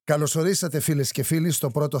Καλωσορίσατε φίλες και φίλοι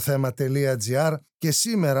στο protothema.gr και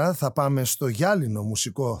σήμερα θα πάμε στο Γυάλινο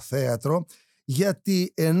Μουσικό Θέατρο,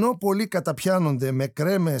 γιατί ενώ πολλοί καταπιάνονται με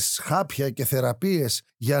κρέμες, χάπια και θεραπείες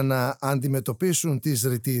για να αντιμετωπίσουν τις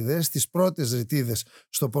ρητίδες, τις πρώτες ρητίδες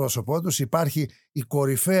στο πρόσωπό τους, υπάρχει η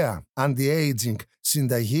κορυφαία anti-aging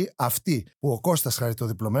συνταγή, αυτή που ο Κώστας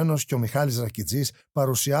Χαριτοδιπλωμενος και ο Μιχάλης Ρακιντζής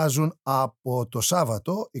παρουσιάζουν από το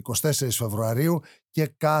Σάββατο 24 Φεβρουαρίου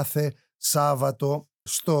και κάθε Σάββατο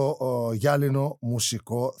στο Γυάλινο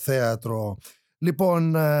Μουσικό Θέατρο.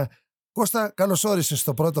 Λοιπόν, Κώστα, καλώς όρισες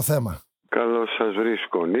στο πρώτο θέμα. Καλώς σας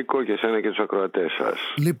βρίσκω, Νίκο, και εσένα και τους ακροατές σας.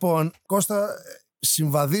 Λοιπόν, Κώστα,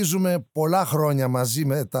 συμβαδίζουμε πολλά χρόνια μαζί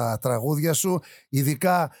με τα τραγούδια σου,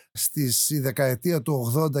 ειδικά στη δεκαετία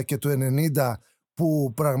του 80 και του 90,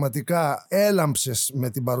 που πραγματικά έλαμψες με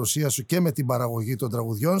την παρουσία σου και με την παραγωγή των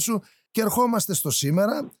τραγουδιών σου, και ερχόμαστε στο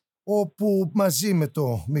σήμερα, όπου μαζί με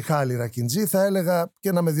το Μιχάλη Ρακιντζή, θα έλεγα,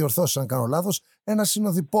 και να με διορθώσει αν κάνω λάθος, ένα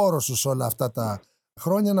συνοδοιπόρο σου σε όλα αυτά τα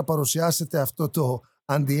χρόνια να παρουσιάσετε αυτό το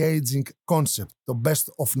anti-aging concept, το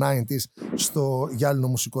best of 90s στο Γυάλινο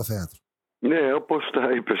Μουσικό Θέατρο. Ναι, όπως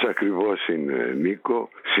τα είπες ακριβώς είναι, Νίκο.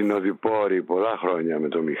 Συνοδοιπόροι πολλά χρόνια με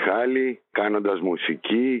τον Μιχάλη, κάνοντας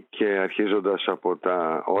μουσική και αρχίζοντας από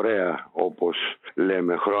τα ωραία, όπως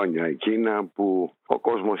λέμε, χρόνια εκείνα που ο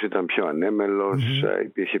κόσμος ήταν πιο ανέμελος,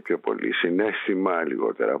 υπήρχε πιο πολύ συναίσθημα,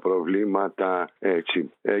 λιγότερα προβλήματα,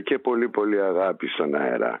 έτσι, και πολύ αγάπη στον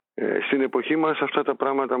αέρα. Στην εποχή μας αυτά τα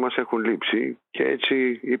πράγματα μας έχουν λείψει και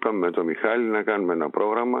έτσι είπαμε με τον Μιχάλη να κάνουμε ένα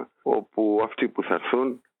πρόγραμμα όπου αυτοί που θα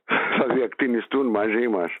έρθουν θα διακτηνιστούν μαζί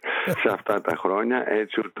μας σε αυτά τα χρόνια,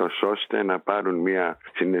 έτσι ούτως ώστε να πάρουν μια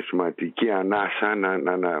συναισθηματική ανάσα,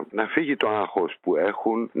 να φύγει το άγχος που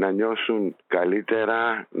έχουν, να νιώσουν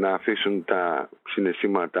καλύτερα, να αφήσουν τα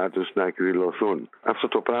συναισθήματά τους να εκδηλωθούν. Αυτό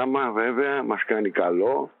το πράγμα βέβαια μας κάνει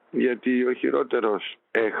καλό, γιατί ο χειρότερος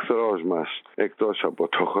εχθρός μας εκτός από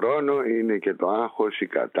το χρόνο είναι και το άγχος, η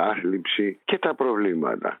κατάθλιψη και τα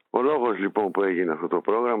προβλήματα. Ο λόγος λοιπόν που έγινε αυτό το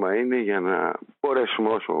πρόγραμμα είναι για να μπορέσουμε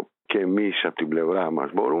όσο και εμείς από την πλευρά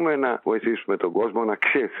μας μπορούμε να βοηθήσουμε τον κόσμο να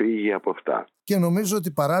ξεφύγει από αυτά. Και νομίζω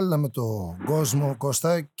ότι παράλληλα με τον κόσμο,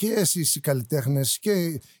 Κώστα, και εσείς οι καλλιτέχνες και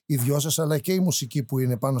οι δυο σας, αλλά και η μουσική που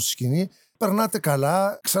είναι πάνω στη σκηνή, περνάτε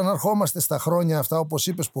καλά. Ξαναρχόμαστε στα χρόνια αυτά, όπως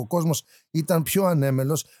είπες, που ο κόσμος ήταν πιο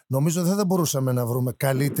ανέμελος. Νομίζω δεν θα μπορούσαμε να βρούμε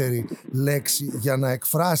καλύτερη λέξη για να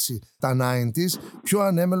εκφράσει τα 90s. Πιο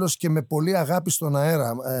ανέμελος και με πολλή αγάπη στον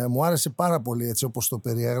αέρα. Μου άρεσε πάρα πολύ έτσι όπως το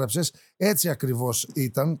περιέγραψες. Έτσι ακριβώς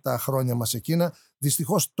ήταν τα χρόνια μας εκείνα.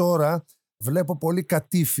 Δυστυχώς τώρα βλέπω πολύ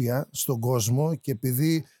κατήφια στον κόσμο, και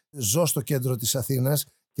επειδή ζω στο κέντρο της Αθήνας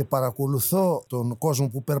και παρακολουθώ τον κόσμο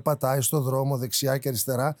που περπατάει στο δρόμο δεξιά και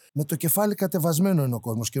αριστερά, με το κεφάλι κατεβασμένο είναι ο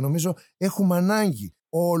κόσμος, και νομίζω έχουμε ανάγκη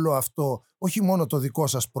όλο αυτό, όχι μόνο το δικό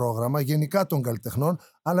σας πρόγραμμα, γενικά των καλλιτεχνών,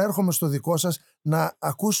 αλλά έρχομαι στο δικό σας να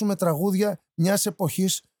ακούσουμε τραγούδια μιας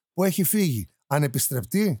εποχής που έχει φύγει.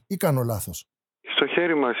 Ανεπιστρεπτή ή κάνω λάθος? Στο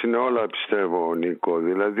χέρι μας είναι όλα, πιστεύω, Νίκο.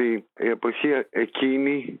 Δηλαδή η εποχή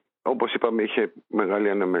εκείνη, όπως είπαμε, είχε μεγάλη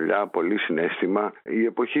ανεμελιά, πολύ συναίσθημα. Η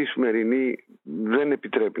εποχή σημερινή δεν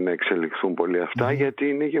επιτρέπει να εξελιχθούν πολύ αυτά, γιατί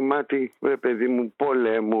είναι γεμάτη, παιδί μου,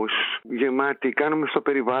 πολέμους, γεμάτη, κάνουμε στο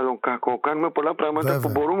περιβάλλον κακό, κάνουμε πολλά πράγματα που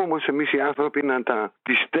μπορούμε όμως εμείς οι άνθρωποι να τα,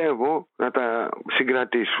 πιστεύω, να τα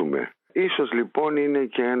συγκρατήσουμε. Ίσως λοιπόν είναι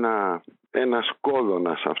και ένας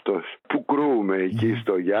κόδωνας αυτός που κρούουμε εκεί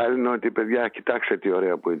στο Γυάλινο, ότι παιδιά, κοιτάξτε τι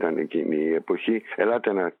ωραία που ήταν εκείνη η εποχή,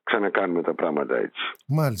 ελάτε να ξανακάνουμε τα πράγματα έτσι.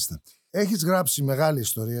 Μάλιστα. Έχεις γράψει μεγάλη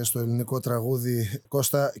ιστορία στο ελληνικό τραγούδι,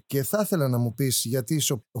 Κώστα, και θα ήθελα να μου πεις, γιατί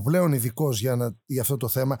είσαι ο πλέον ειδικός για αυτό το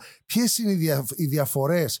θέμα, ποιες είναι οι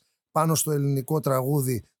διαφορές πάνω στο ελληνικό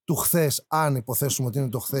τραγούδι του χθες, αν υποθέσουμε ότι είναι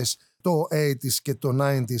το χθες, το 80s και το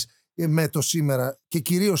 90s, με το σήμερα και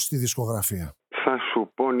κυρίως στη δισκογραφία? Θα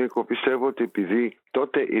σου πω, Νίκο, πιστεύω ότι επειδή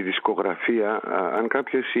τότε η δισκογραφία, αν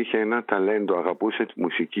κάποιος είχε ένα ταλέντο, αγαπούσε τη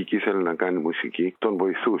μουσική και ήθελε να κάνει μουσική, τον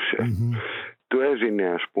βοηθούσε. Του έδινε,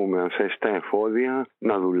 ας πούμε, αν θες, τα εφόδια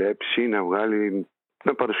να δουλέψει,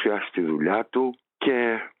 να παρουσιάσει τη δουλειά του,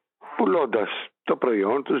 και πουλώντας το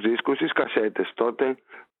προϊόν, τους δίσκους, τις κασέτες τότε,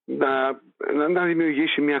 να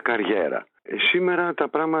δημιουργήσει μια καριέρα. Σήμερα τα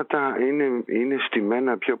πράγματα είναι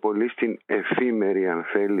στημένα πιο πολύ στην εφήμερη, αν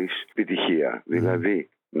θέλεις, επιτυχία. Δηλαδή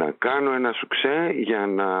να κάνω ένα σουξέ για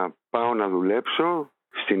να πάω να δουλέψω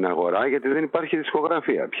στην αγορά, γιατί δεν υπάρχει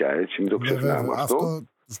δισκογραφία πια, έτσι, μην το ξεχνάμε αυτό. Αυτό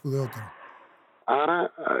το σπουδαιότερο.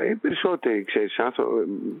 Άρα οι περισσότεροι, ξέρεις,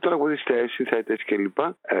 τραγουδιστές, συνθέτες κλπ.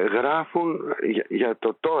 Γράφουν για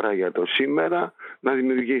το τώρα, για το σήμερα, να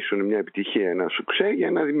δημιουργήσουν μια επιτυχία, ένα σουξέ,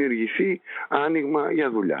 για να δημιουργηθεί άνοιγμα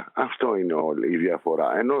για δουλειά. Αυτό είναι όλη η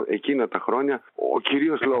διαφορά. Ενώ εκείνα τα χρόνια ο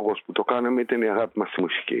κυρίως λόγος που το κάναμε ήταν η αγάπη μας στη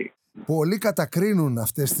μουσική. Πολλοί κατακρίνουν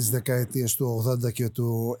αυτές τις δεκαετίες του 80 και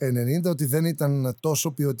του 90 ότι δεν ήταν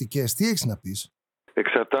τόσο ποιοτικές. Τι έχεις να πεις?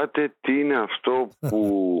 Εξαρτάται τι είναι αυτό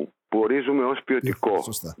που ορίζουμε ως ποιοτικό,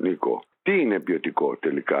 Νίκο. Τι είναι ποιοτικό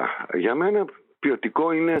τελικά? Για μένα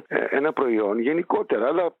ποιοτικό είναι ένα προϊόν γενικότερα,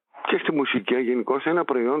 αλλά και στη μουσική γενικώς, ένα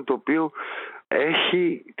προϊόν το οποίο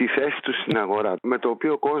έχει τη θέση του στην αγορά, με το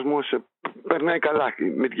οποίο ο κόσμος περνάει καλά,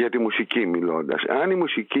 για τη μουσική μιλώντας. Αν η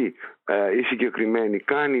μουσική η συγκεκριμένη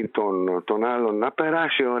κάνει τον άλλον να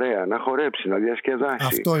περάσει ωραία, να χορέψει, να διασκεδάσει.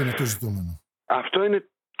 Αυτό είναι το ζητούμενο. Αυτό είναι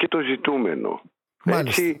και το ζητούμενο.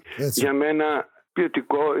 Έτσι. Για μένα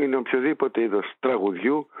ποιοτικό είναι οποιοδήποτε είδος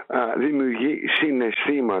τραγουδιού δημιουργεί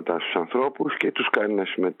συναισθήματα στους ανθρώπους και τους κάνει να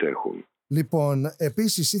συμμετέχουν. Λοιπόν,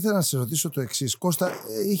 επίσης ήθελα να σε ρωτήσω το εξής. Κώστα,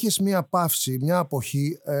 είχες μια παύση, μια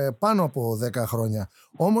εποχή πάνω από 10 χρόνια.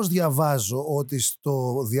 Όμως διαβάζω ότι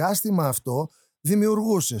στο διάστημα αυτό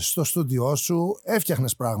δημιουργούσες στο στούντιό σου,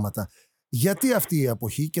 έφτιαχνες πράγματα. Γιατί αυτή η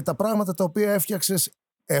εποχή και τα πράγματα τα οποία έφτιαξες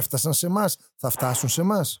έφτασαν σε εμάς, θα φτάσουν σε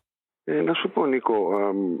εμάς? Να σου πω, Νίκο,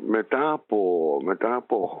 μετά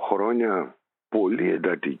από χρόνια πολύ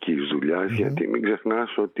εντατικής δουλειάς, γιατί μην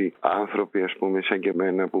ξεχνάς ότι άνθρωποι, ας πούμε, σαν και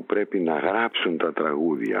εμένα, που πρέπει να γράψουν τα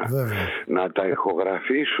τραγούδια, να τα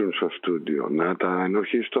ηχογραφήσουν στο στούντιο, να τα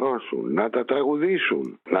ενορχιστρώσουν, να τα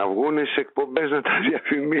τραγουδήσουν, να βγουν σε εκπομπές να τα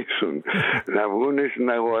διαφημίσουν, να βγουν στην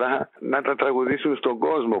αγορά να τα τραγουδήσουν στον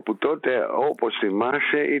κόσμο, που τότε, όπως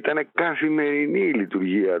θυμάσαι, ήταν καθημερινή η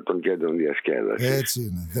λειτουργία των κέντρων διασκέδασης. Έτσι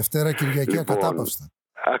είναι. Δευτέρα Κυριακή ακατάπαυστα.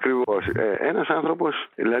 Ακριβώς. Ένας άνθρωπος,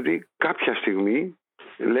 δηλαδή, κάποια στιγμή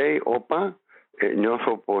λέει, όπα,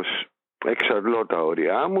 νιώθω πως εξαντλώ τα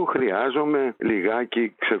όρια μου, χρειάζομαι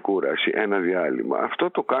λιγάκι ξεκούραση, ένα διάλειμμα.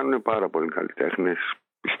 Αυτό το κάνουν πάρα πολλοί καλλιτέχνες,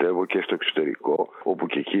 πιστεύω, και στο εξωτερικό, όπου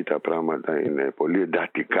και εκεί τα πράγματα είναι πολύ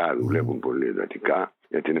εντατικά, δουλεύουν πολύ εντατικά,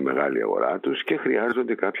 γιατί είναι μεγάλη αγορά τους και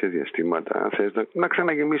χρειάζονται κάποια διαστήματα, αν θες, να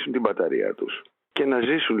ξαναγεμίσουν την μπαταρία τους και να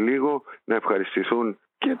ζήσουν λίγο, να ευχαριστηθούν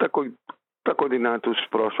και τα κοντινά τους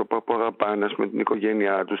πρόσωπα που αγαπάνε, με την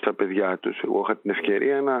οικογένειά τους, τα παιδιά τους. Εγώ είχα την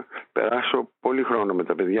ευκαιρία να περάσω πολύ χρόνο με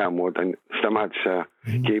τα παιδιά μου όταν σταμάτησα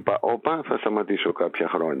και είπα, όπα, θα σταματήσω κάποια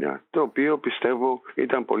χρόνια. Το οποίο πιστεύω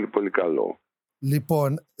ήταν πολύ πολύ καλό.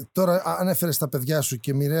 Λοιπόν, τώρα ανέφερες τα παιδιά σου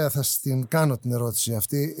και μοιραία θα την κάνω την ερώτηση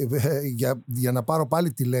αυτή για να πάρω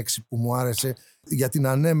πάλι τη λέξη που μου άρεσε για την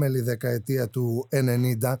ανέμελη δεκαετία του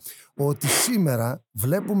 90, ότι σήμερα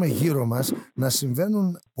βλέπουμε γύρω μας να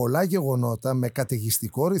συμβαίνουν πολλά γεγονότα με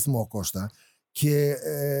καταιγιστικό ρυθμό, Κώστα, και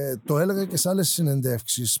το έλεγα και σε άλλες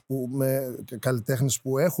συνεντεύξεις με καλλιτέχνες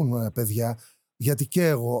που έχουν παιδιά, γιατί και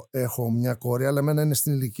εγώ έχω μια κόρη, αλλά εμένα είναι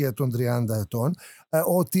στην ηλικία των 30 ετών,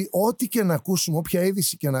 ότι ό,τι και να ακούσουμε, όποια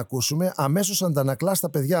είδηση και να ακούσουμε, αμέσως αντανακλά στα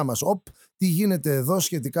παιδιά μας. Τι γίνεται εδώ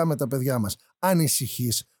σχετικά με τα παιδιά μας.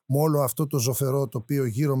 Ανησυχείς με όλο αυτό το ζωφερό τοπίο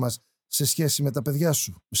γύρω μας σε σχέση με τα παιδιά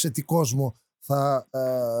σου? Σε τι κόσμο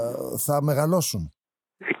θα μεγαλώσουν?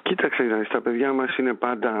 Κοίταξε, τα παιδιά μας είναι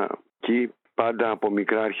πάντα εκεί. Πάντα από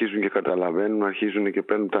μικρά αρχίζουν και καταλαβαίνουν, αρχίζουν και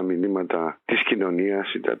παίρνουν τα μηνύματα της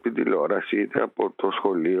κοινωνίας, είτε από την τηλεόραση, είτε από το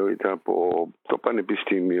σχολείο, είτε από το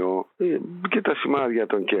πανεπιστήμιο και τα σημάδια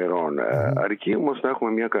των καιρών. Αρκεί όμως να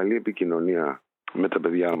έχουμε μια καλή επικοινωνία με τα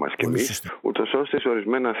παιδιά μας και εμείς, ούτως ώστε σε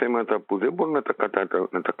ορισμένα θέματα που δεν μπορούν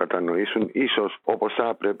να τα κατανοήσουν ίσως όπως θα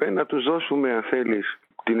έπρεπε, να τους δώσουμε, αν θέλεις,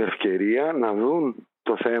 την ευκαιρία να δουν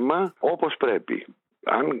το θέμα όπως πρέπει.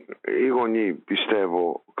 Αν οι γονείς,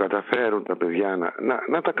 πιστεύω, καταφέρουν τα παιδιά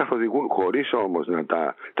να τα καθοδηγούν, χωρίς όμως να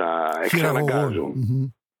τα εξαναγκάζουν.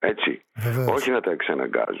 Έτσι. Όχι να τα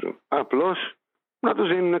εξαναγκάζουν. Απλώς να τους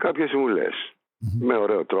δίνουν κάποιες συμβουλές. Με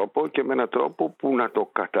ωραίο τρόπο και με έναν τρόπο που να το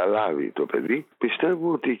καταλάβει το παιδί.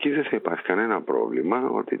 Πιστεύω ότι εκεί δεν θα υπάρχει κανένα πρόβλημα,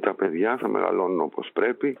 ότι τα παιδιά θα μεγαλώνουν όπως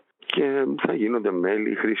πρέπει και θα γίνονται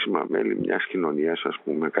χρήσιμα μέλη μιας κοινωνίας, ας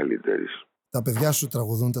πούμε, καλύτερης. Τα παιδιά σου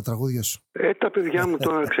τραγουδούν τα τραγούδια σου? Τα παιδιά μου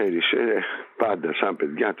τώρα, ξέρεις, πάντα σαν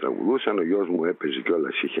παιδιά τραγουδούσαν. Ο γιος μου έπαιζε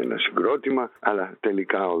κιόλας, είχε ένα συγκρότημα, αλλά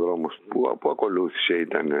τελικά ο δρόμος που ακολούθησε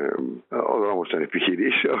ήταν ο δρόμος των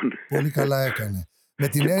επιχειρήσεων. Πολύ καλά έκανε. Με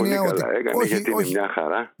την έννοια ότι. Γιατί είναι μια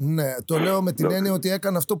χαρά. Ναι, το λέω με την έννοια ότι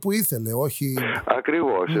έκανε αυτό που ήθελε, όχι.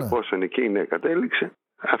 Ακριβώς, εφόσον εκείνη κατέληξε.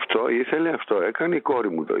 Αυτό ήθελε, αυτό έκανε. Η κόρη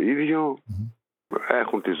μου το ίδιο.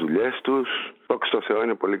 Έχουν τις δουλειές τους. Δόξα τω Θεώ,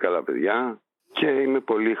 είναι πολύ καλά παιδιά και είμαι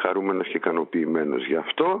πολύ χαρούμενος και ικανοποιημένος γι'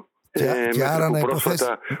 αυτό. Και άρα να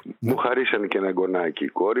πρόσφατα μου χαρίσανε και ένα γκονάκι η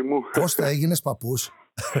κόρη μου. Πώς θα έγινες παππούς?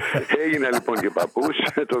 Έγινα λοιπόν και παππούς,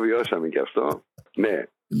 το βιώσαμε και αυτό. Ναι.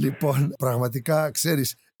 Λοιπόν, πραγματικά,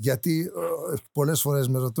 ξέρεις, Γιατί πολλές φορές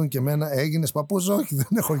με ρωτούν και εμένα, έγινες παππούς? Όχι, δεν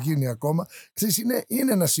έχω γίνει ακόμα. Ξέρεις,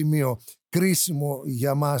 είναι ένα σημείο κρίσιμο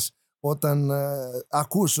για μας όταν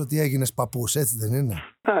ακούς ότι έγινες παππούς, έτσι δεν είναι?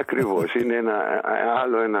 Ακριβώς, είναι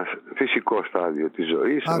ένα φυσικό στάδιο της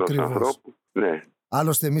ζωής ενός ανθρώπου. Ναι.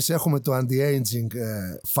 Άλλωστε εμείς έχουμε το anti-aging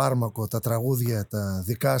φάρμακο, τα τραγούδια τα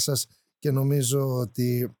δικά σας, και νομίζω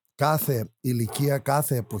ότι κάθε ηλικία,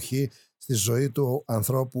 κάθε εποχή στη ζωή του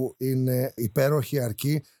ανθρώπου είναι υπέροχη,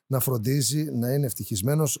 αρκεί να φροντίζει να είναι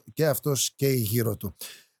ευτυχισμένος και αυτός και η γύρω του.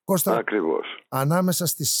 Κώστα, ακριβώς. Ανάμεσα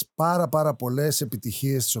στις πάρα πολλές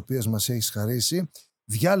επιτυχίες τις οποίες μας έχεις χαρίσει,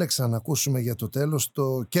 διάλεξα να ακούσουμε για το τέλος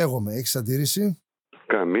το «Καίγομαι». Έχεις αντίρρηση?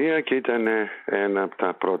 Καμία, και ήταν ένα από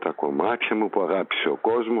τα πρώτα κομμάτια μου που αγάπησε ο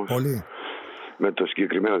κόσμος. Πολύ. Με το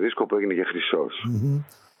συγκεκριμένο δίσκο που έγινε και χρυσός.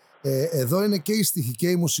 Εδώ είναι και η στιχή και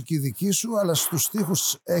η μουσική δική σου, αλλά στους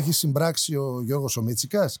στίχους έχει συμπράξει ο Γιώργος ο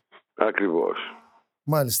Μίτσικας. Ακριβώς.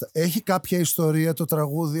 Μάλιστα. Έχει κάποια ιστορία το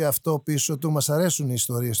τραγούδι αυτό πίσω του? Μας αρέσουν οι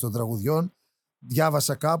ιστορίες των τραγουδιών.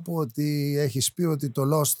 Διάβασα κάπου ότι έχεις πει ότι το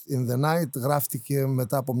Lost in the Night γράφτηκε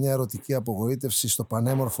μετά από μια ερωτική απογοήτευση στο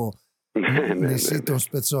πανέμορφο νησί των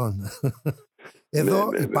Σπετσών. Εδώ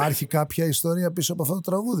υπάρχει κάποια ιστορία πίσω από αυτό το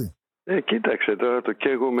τραγούδι? Κοίταξε τώρα, το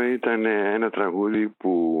 «Καίγομαι» ήταν ένα τραγούδι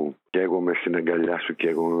που καίγομαι στην αγκαλιά σου,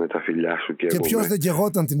 καίγομαι με τα φιλιά σου, καίγομαι. Και ποιος δεν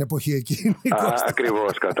καιγόταν την εποχή εκείνη?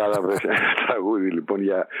 Ακριβώς, κατάλαβες. Ένα τραγούδι λοιπόν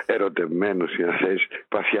για ερωτευμένους, για να θες,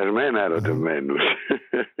 παθιασμένα ερωτευμένους.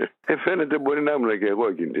 Φαίνεται μπορεί να ήμουν και εγώ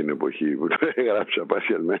εκείνη την εποχή που το έγραψα,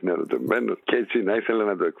 παθιασμένα ερωτευμένους, και έτσι να ήθελα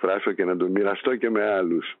να το εκφράσω και να το μοιραστώ και με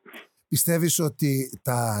άλλους. Πιστεύεις ότι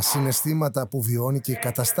τα συναισθήματα που βιώνει και οι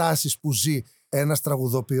καταστάσεις που ζει ένας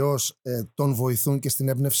τραγουδοποιός τον βοηθούν και στην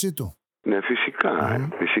έμπνευσή του? Ναι, φυσικά.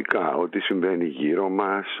 Φυσικά. Ό,τι συμβαίνει γύρω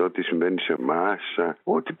μας, ό,τι συμβαίνει σε εμάς,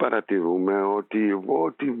 ό,τι παρατηρούμε,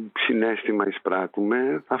 ό,τι συναίσθημα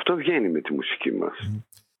εισπράττουμε, αυτό βγαίνει με τη μουσική μας.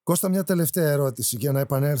 Κώστα, μια τελευταία ερώτηση για να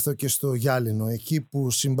επανέλθω και στο Γυάλινο, εκεί που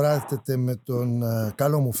συμπράττεται με τον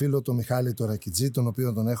καλό μου φίλο τον Μιχάλη τον Ρακιντζή, τον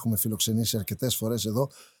οποίο τον έχουμε φιλοξενήσει αρκετές φορές εδώ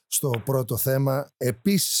στο πρώτο θέμα.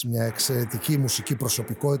 Επίσης μια εξαιρετική μουσική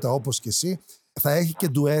προσωπικότητα όπως και εσύ. Θα έχει και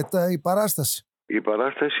ντουέτα η παράσταση? Η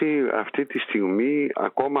παράσταση αυτή τη στιγμή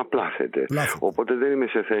ακόμα πλάθεται. Οπότε δεν είμαι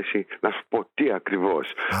σε θέση να σου πω τι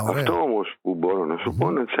ακριβώς. Αυτό όμως που μπορώ να σου πω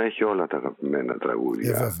είναι ότι θα έχει όλα τα αγαπημένα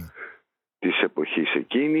τραγούδια της εποχής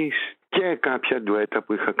εκείνης και κάποια ντουέτα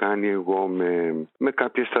που είχα κάνει εγώ με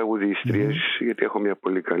κάποιες τραγουδίστριες, γιατί έχω μια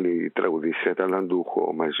πολύ καλή τραγουδίστρια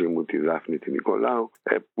ταλαντούχο μαζί μου, τη Δάφνη τη Νικολάου,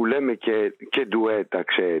 που λέμε και ντουέτα,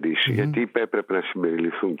 ξέρεις, γιατί έπρεπε να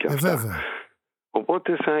συμπεριληφθούν και αυτά.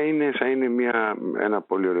 Οπότε θα είναι ένα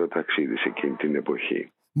πολύ ωραίο ταξίδι σε εκείνη την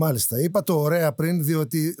εποχή. Μάλιστα. Είπα το ωραία πριν,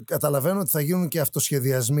 διότι καταλαβαίνω ότι θα γίνουν και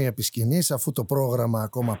αυτοσχεδιασμοί επί σκηνής, αφού το πρόγραμμα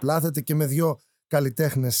ακόμα πλάθεται, και με δύο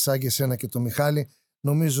καλλιτέχνες σαν και εσένα και τον Μιχάλη,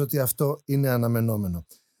 νομίζω ότι αυτό είναι αναμενόμενο.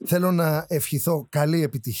 Θέλω να ευχηθώ καλή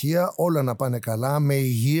επιτυχία, όλα να πάνε καλά, με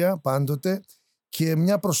υγεία πάντοτε, και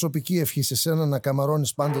μια προσωπική ευχή σε σένα να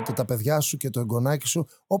καμαρώνεις πάντοτε τα παιδιά σου και το εγγονάκι σου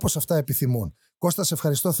όπως αυτά επιθυμούν. Κώστα, σε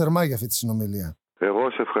ευχαριστώ θερμά για αυτή τη συνομιλία.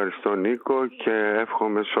 Εγώ σε ευχαριστώ, Νίκο, και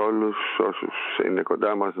εύχομαι σε όλους όσους είναι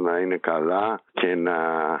κοντά μας να είναι καλά και να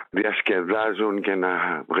διασκεδάζουν και να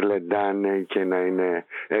γλεντάνε και να είναι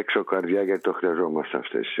έξω καρδιά, γιατί το χρειαζόμαστε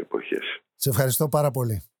αυτές τις εποχές. Σε ευχαριστώ πάρα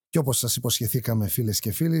πολύ. Και όπως σας υποσχεθήκαμε, φίλες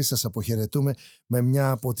και φίλοι, σας αποχαιρετούμε με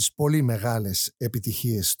μια από τις πολύ μεγάλες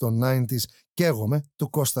επιτυχίες των 90s, «Καίγομαι», του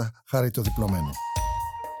Κώστα Χαριτοδιπλωμένου.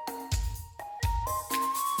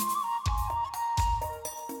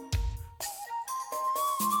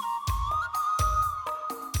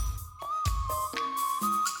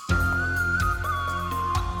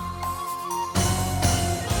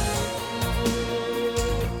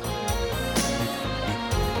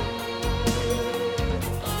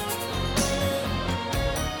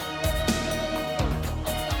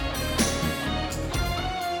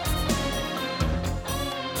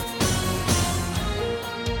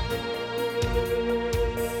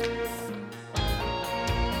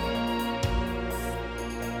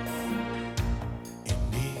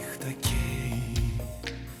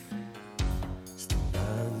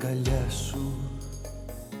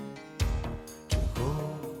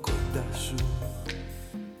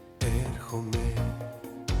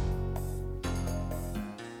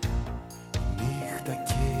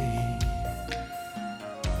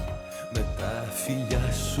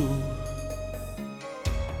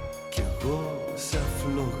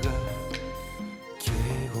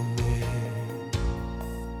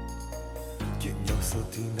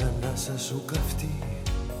 Σου καυτή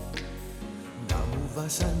να μου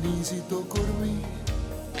βασανίζει το κορμί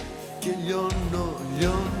και λιώνω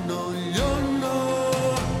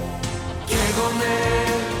καίγομαι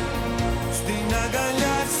στην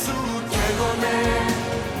αγκαλιά σου, καίγομαι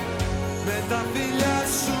με τα φιλιά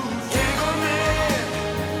σου, καίγομαι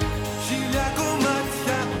χίλια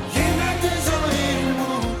κομμάτια γίνεται η ζωή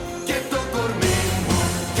μου και το κορμί μου,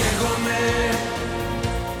 καίγομαι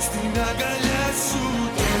στην αγκαλιά σου,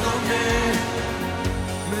 καίγομαι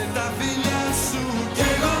με τα φιλιά σου,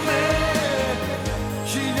 καίγομαι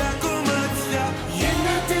χίλια κομμάτια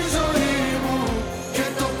γίνεται η ζωή μου και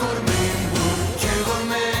το κορμί μου,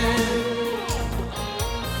 καίγομαι.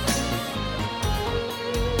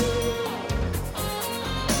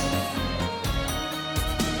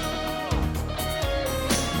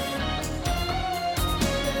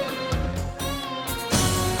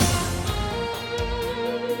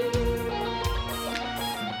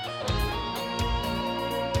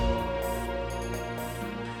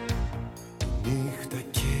 Νύχτα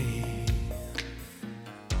καίει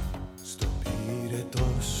στο πύρετό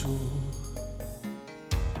σου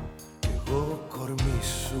κι εγώ κορμί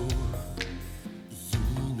σου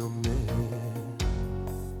γίνομαι.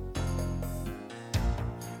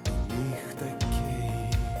 Νύχτα καίει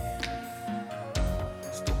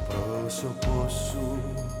στο πρόσωπό σου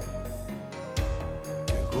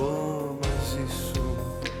κι εγώ μαζί σου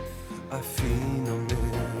αφήνομαι.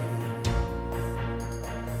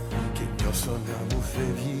 Και νιώσω να μου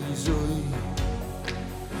φεύγει η ζωή,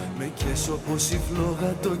 με κες όπως η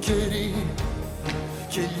φλόγα το κερί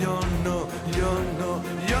και λιώνω, λιώνω,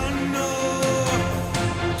 λιώνω.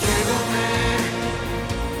 Καίγομαι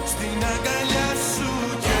στην αγκαλιά σου,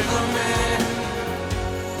 καίγομαι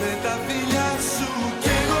με τα φιλιά σου,